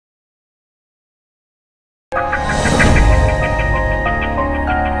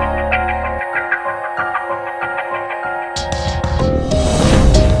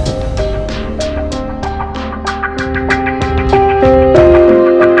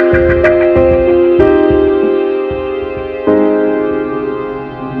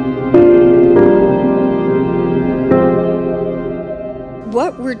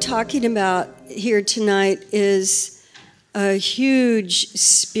talking about here tonight is a huge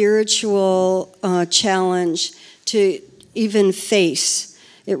spiritual challenge to even face.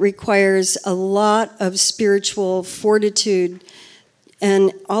 It requires a lot of spiritual fortitude,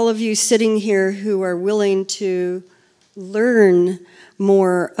 and all of you sitting here who are willing to learn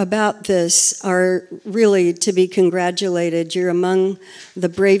more about this are really to be congratulated. You're among the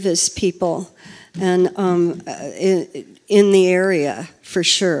bravest people and in the area, for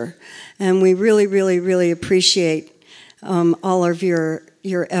sure. And we really, really, really appreciate all of your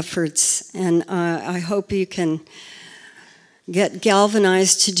efforts. And I hope you can get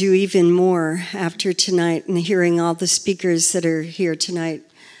galvanized to do even more after tonight and hearing all the speakers that are here tonight.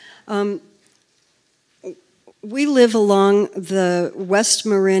 We live along the West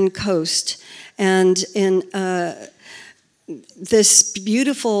Marin coast, and in this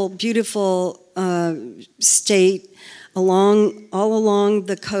beautiful, beautiful state all along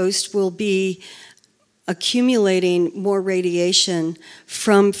the coast will be accumulating more radiation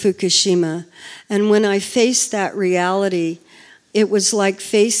from Fukushima. And when I faced that reality, it was like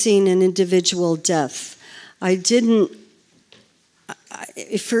facing an individual death. At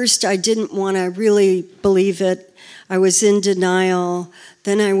first, I didn't want to really believe it. I was in denial.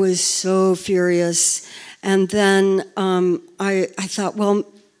 Then I was so furious. And then I thought, well,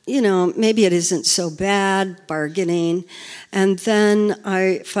 you know, maybe it isn't so bad, bargaining. And then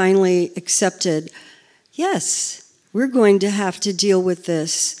I finally accepted, yes, we're going to have to deal with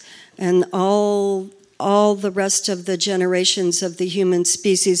this. And all the rest of the generations of the human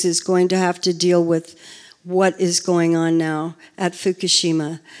species is going to have to deal with what is going on now at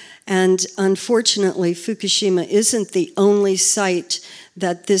Fukushima. And unfortunately, Fukushima isn't the only site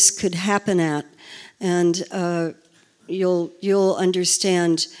that this could happen at. And you'll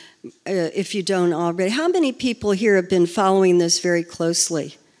understand if you don't already. How many people here have been following this very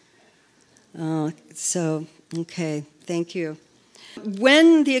closely? Okay, thank you.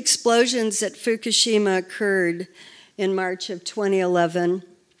 When the explosions at Fukushima occurred in March of 2011,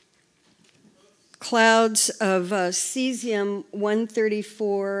 clouds of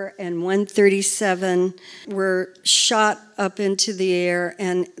cesium-134 and 137 were shot up into the air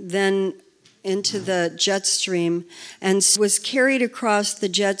and then into the jet stream and was carried across the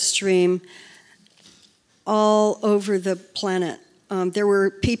jet stream all over the planet. There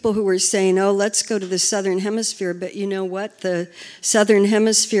were people who were saying, oh, let's go to the southern hemisphere, but you know what? The southern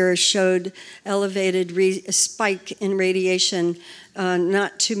hemisphere showed elevated spike in radiation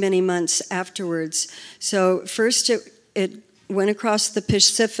not too many months afterwards. So first it went across the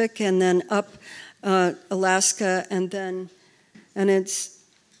Pacific and then up Alaska, and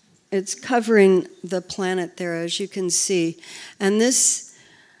it's covering the planet there, as you can see. And this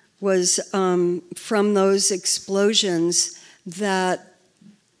was from those explosions that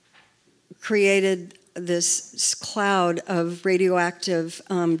created this cloud of radioactive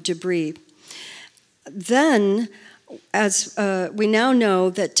debris. Then, as we now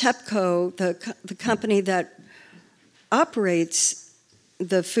know that TEPCO, the company that operates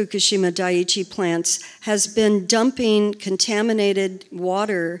the Fukushima Daiichi plants, has been dumping contaminated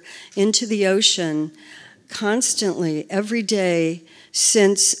water into the ocean constantly, every day,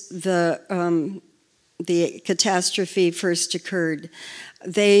 since the catastrophe first occurred.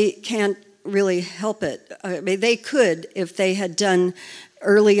 They can't really help it. I mean, they could if they had done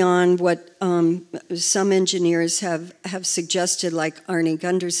early on what some engineers have suggested, like Arnie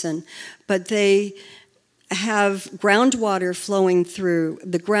Gunderson, but they have groundwater flowing through.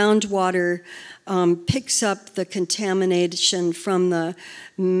 The groundwater picks up the contamination from the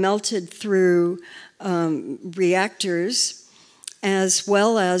melted through reactors, as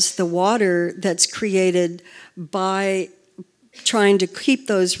well as the water that's created by trying to keep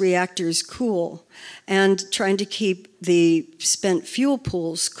those reactors cool and trying to keep the spent fuel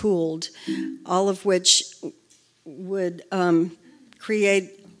pools cooled, all of which would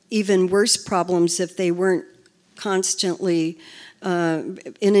create even worse problems if they weren't constantly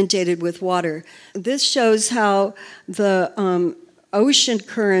inundated with water. This shows how the ocean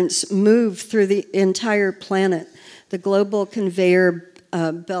currents move through the entire planet, the global conveyor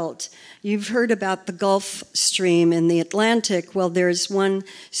belt. You've heard about the Gulf Stream in the Atlantic. Well, there's one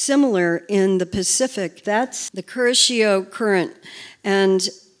similar in the Pacific. That's the Kuroshio Current. And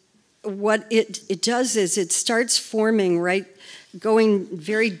what it does is it starts forming going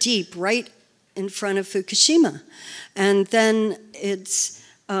very deep, right in front of Fukushima. And then it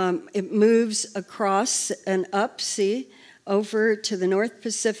moves across and up, see, over to the North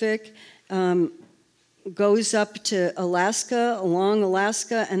Pacific, goes up to Alaska, along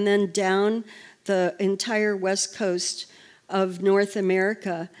Alaska, and then down the entire west coast of North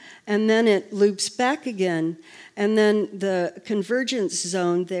America, and then it loops back again. And then the convergence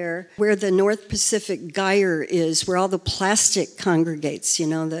zone there, where the North Pacific gyre is, where all the plastic congregates, you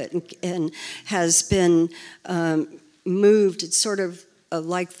know, and has been moved. It's sort of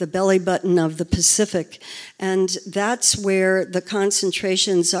like the belly button of the Pacific. And that's where the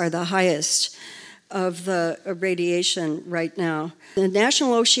concentrations are the highest of the radiation right now. The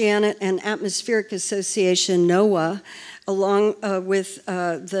National Oceanic and Atmospheric Association, NOAA, along with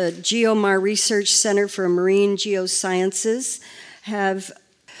the GeoMar Research Center for Marine Geosciences, have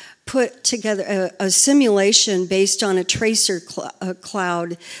put together a simulation based on a tracer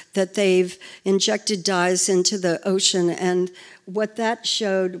cloud that they've injected dyes into the ocean. And what that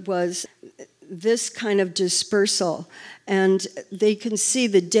showed was this kind of dispersal. And they can see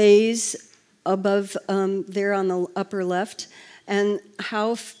the days above there on the upper left, and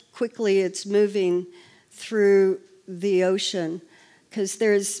how quickly it's moving through the ocean, because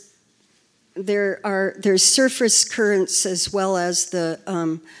there's surface currents as well as the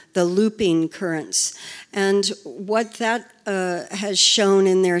looping currents. And what that has shown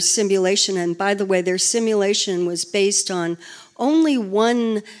in their simulation, and by the way, their simulation was based on only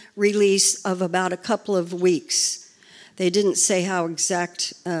one release of about a couple of weeks. They didn't say how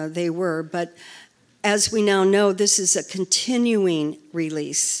exact they were, but as we now know, this is a continuing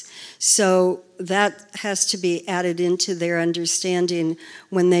release. So that has to be added into their understanding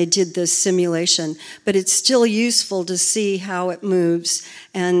when they did this simulation. But it's still useful to see how it moves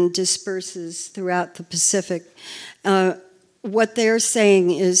and disperses throughout the Pacific. What they're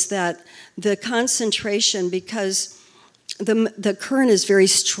saying is that the concentration, because the current is very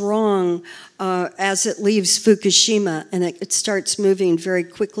strong as it leaves Fukushima, and it starts moving very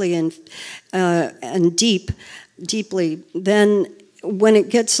quickly and deeply. Then when it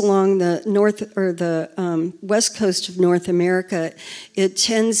gets along the north or the west coast of North America, it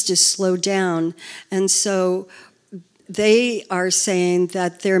tends to slow down. And so they are saying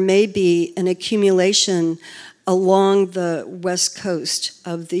that there may be an accumulation along the west coast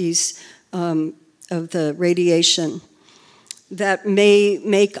of these of the radiation that may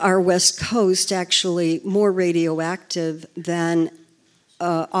make our west coast actually more radioactive than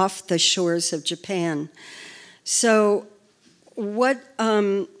off the shores of Japan. So what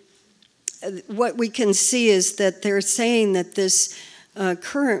we can see is that they're saying that this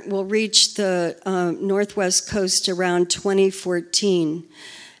current will reach the northwest coast around 2014.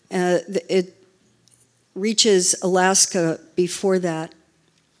 It reaches Alaska before that,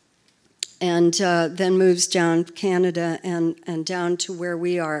 and then moves down Canada and down to where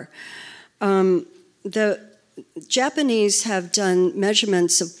we are. The Japanese have done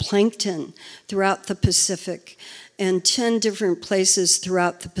measurements of plankton throughout the Pacific in 10 different places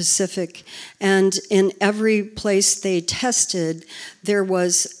throughout the Pacific. And in every place they tested, there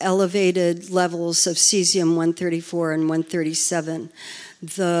was elevated levels of cesium-134 and 137.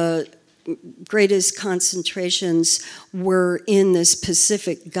 The greatest concentrations were in this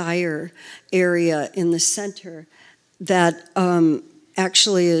Pacific gyre area in the center that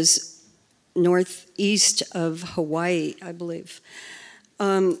actually is northeast of Hawaii, I believe.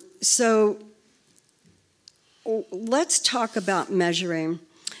 So let's talk about measuring.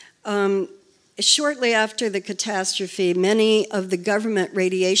 Shortly after the catastrophe, many of the government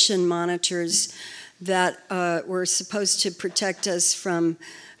radiation monitors that were supposed to protect us from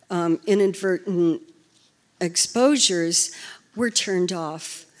inadvertent exposures were turned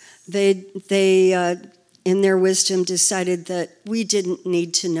off. They in their wisdom, decided that we didn't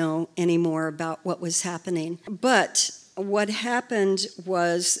need to know anymore about what was happening. But what happened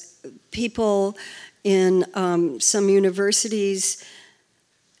was people in some universities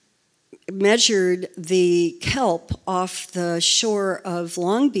measured the kelp off the shore of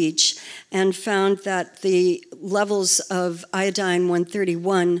Long Beach and found that the levels of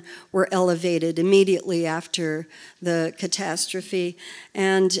iodine-131 were elevated immediately after the catastrophe.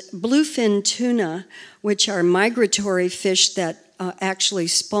 And bluefin tuna, which are migratory fish that actually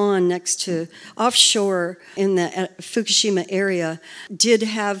spawn next to offshore in the Fukushima area, did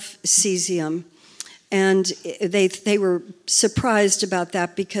have cesium. And they were surprised about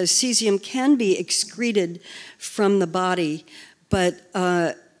that because cesium can be excreted from the body, but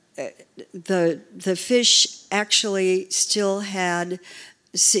the fish actually still had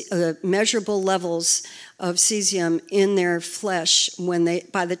measurable levels of cesium in their flesh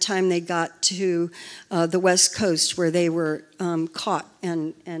by the time they got to the West Coast, where they were caught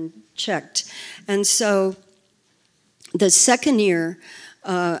and checked. And so the second year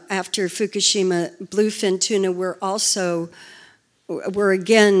after Fukushima, bluefin tuna were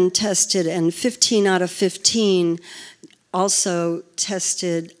again tested, and 15 out of 15 also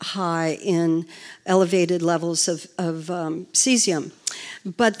tested high in elevated levels of cesium.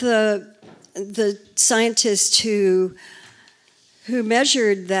 But the scientists who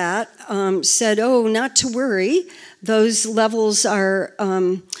measured that said, oh, not to worry, those levels are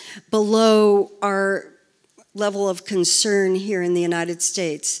below our level of concern here in the United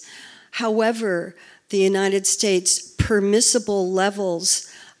States. However, the United States permissible levels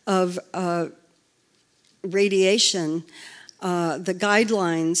of radiation, the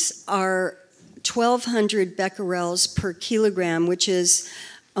guidelines are 1,200 becquerels per kilogram, which is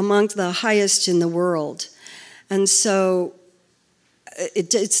among the highest in the world. And so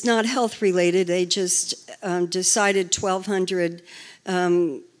it's not health related. They just decided 1,200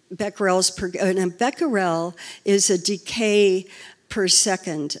 becquerels per, and a becquerel is a decay per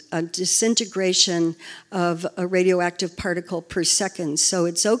second, a disintegration of a radioactive particle per second. So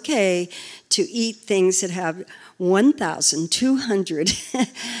it's okay to eat things that have 1,200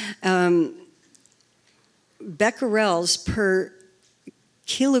 becquerels per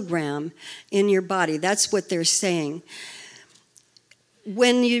kilogram in your body. That's what they're saying.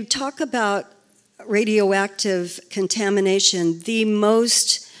 When you talk about radioactive contamination, the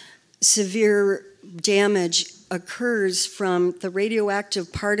most severe damage occurs from the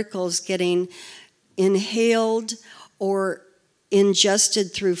radioactive particles getting inhaled or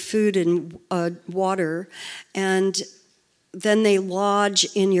ingested through food and water, and then they lodge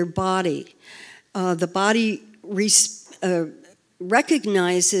in your body. The body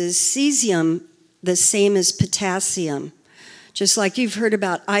recognizes cesium the same as potassium. Just like you've heard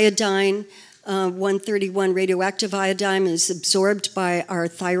about iodine, 131 radioactive iodine is absorbed by our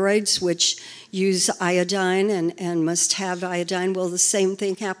thyroids, which use iodine and must have iodine. Well, the same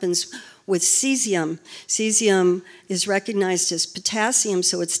thing happens with cesium. Cesium is recognized as potassium,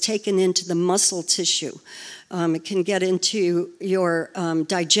 so it's taken into the muscle tissue. It can get into your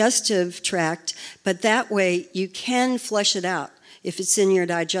digestive tract, but that way you can flush it out if it's in your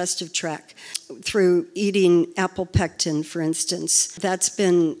digestive tract through eating apple pectin, for instance. That's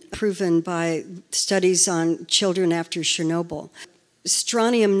been proven by studies on children after Chernobyl.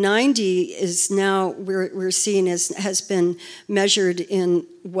 Strontium-90 is now, we're seeing has been measured in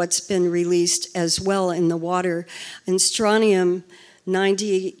what's been released as well in the water. And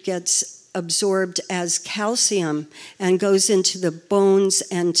strontium-90 gets absorbed as calcium and goes into the bones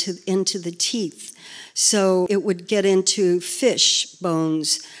and into the teeth. So it would get into fish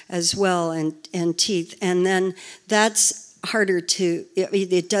bones as well and teeth. And then that's harder to,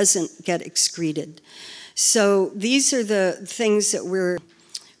 it doesn't get excreted. So these are the things that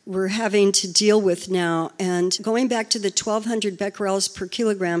we're having to deal with now. And going back to the 1,200 becquerels per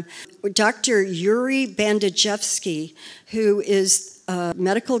kilogram, Dr. Yuri Bandajevsky, who is a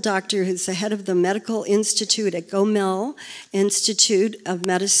medical doctor who's the head of the medical institute at Gomel Institute of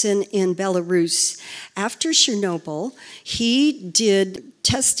Medicine in Belarus. After Chernobyl, he did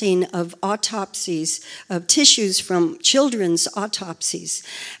testing of autopsies of tissues from children's autopsies,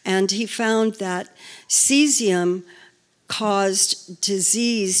 and he found that cesium caused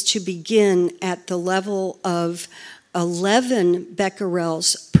disease to begin at the level of 11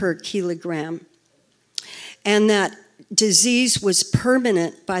 becquerels per kilogram, and that disease was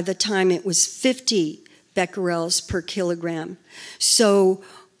permanent by the time it was 50 becquerels per kilogram. So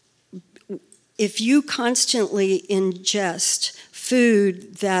if you constantly ingest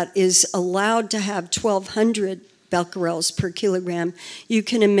food that is allowed to have 1,200 becquerels per kilogram, you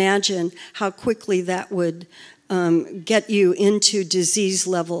can imagine how quickly that would get you into disease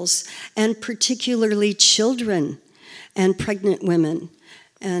levels, and particularly children and pregnant women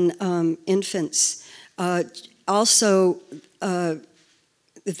and infants. Also,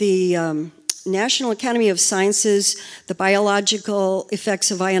 the National Academy of Sciences, the Biological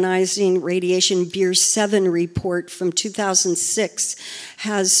Effects of Ionizing Radiation Beer 7 report from 2006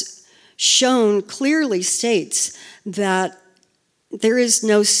 has shown, clearly states that there is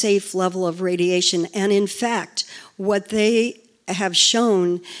no safe level of radiation. And in fact, what they have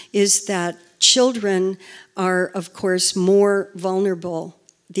shown is that children are, of course, more vulnerable,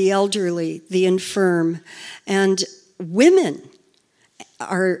 the elderly, the infirm, and women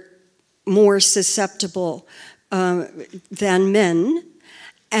are more susceptible than men,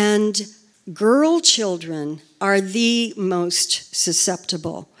 and girl children are the most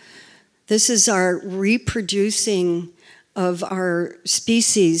susceptible. This is our reproducing of our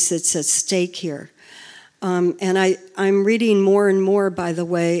species that's at stake here. And I'm reading more and more, by the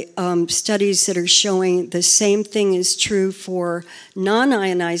way, studies that are showing the same thing is true for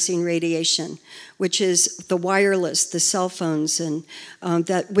non-ionizing radiation, which is the wireless, the cell phones, and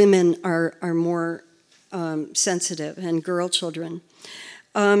that women are more sensitive, and girl children.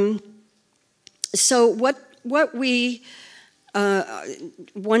 So what we,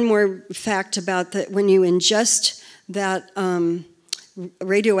 one more fact about that, when you ingest that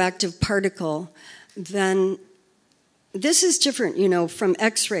radioactive particle, then this is different, you know, from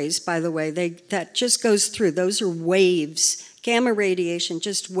X-rays, by the way. That just goes through. Those are waves. Gamma radiation,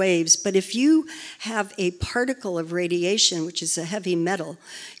 just waves. But if you have a particle of radiation, which is a heavy metal,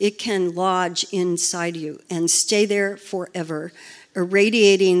 it can lodge inside you and stay there forever,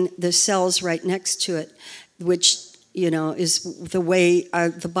 irradiating the cells right next to it, which, you know, is the way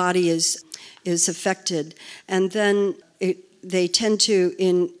the body is affected. And then they tend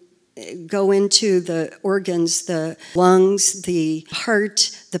to go into the organs, the lungs, the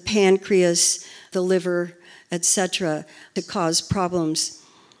heart, the pancreas, the liver, etc., to cause problems.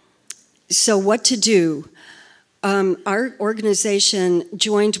 So what to do? Our organization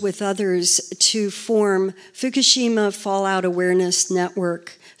joined with others to form Fukushima Fallout Awareness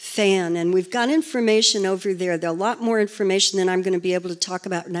Network, FAN, and we've got information over there. There's a lot more information than I'm going to be able to talk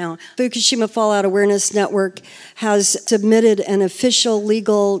about now. Fukushima Fallout Awareness Network has submitted an official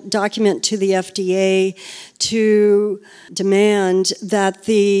legal document to the FDA to demand that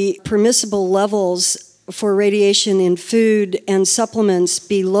the permissible levels for radiation in food and supplements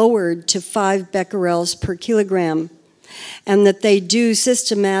be lowered to 5 becquerels per kilogram, and that they do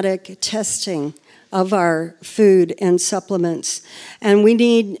systematic testing of our food and supplements. And we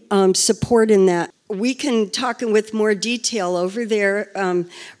need support in that. We can talk with more detail over there.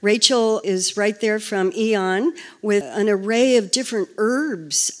 Rachel is right there from Eon with an array of different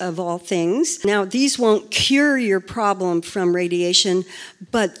herbs of all things. Now, these won't cure your problem from radiation,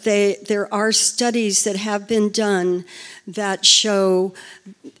 but there are studies that have been done that show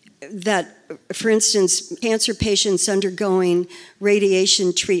that, for instance, cancer patients undergoing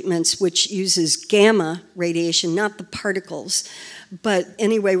radiation treatments, which uses gamma radiation, not the particles. But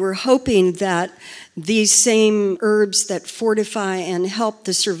anyway, we're hoping that these same herbs that fortify and help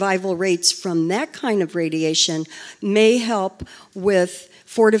the survival rates from that kind of radiation may help with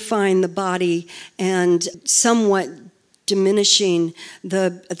fortifying the body and somewhat diminishing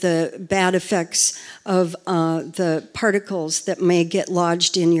the bad effects of the particles that may get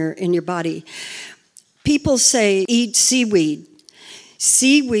lodged in your body. People say eat seaweed.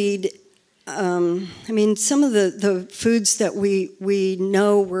 Seaweed, I mean, some of the foods that we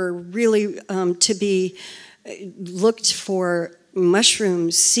know were really to be looked for,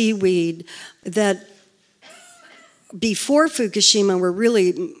 mushrooms, seaweed, that before Fukushima were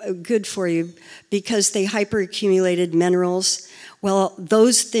really good for you because they hyperaccumulated minerals. Well,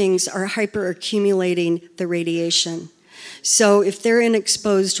 those things are hyperaccumulating the radiation. So if they're in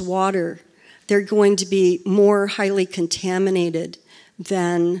exposed water, they're going to be more highly contaminated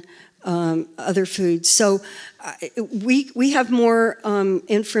than other foods. So we have more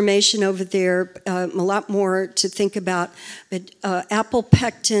information over there, a lot more to think about. But apple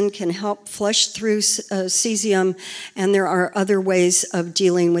pectin can help flush through cesium, and there are other ways of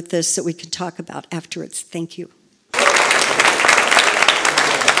dealing with this that we can talk about afterwards. Thank you.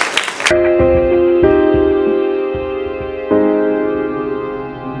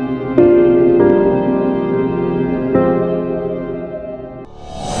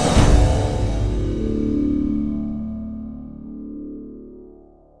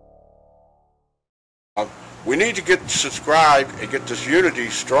 We need to get subscribed and get this unity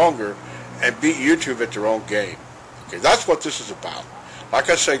stronger and beat YouTube at their own game. Okay, that's what this is about. Like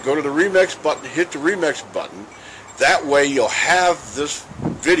I say, go to the remix button, hit the remix button. That way you'll have this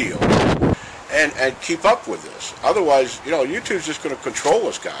video and keep up with this. Otherwise, you know, YouTube's just going to control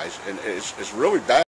us, guys, and it's really bad.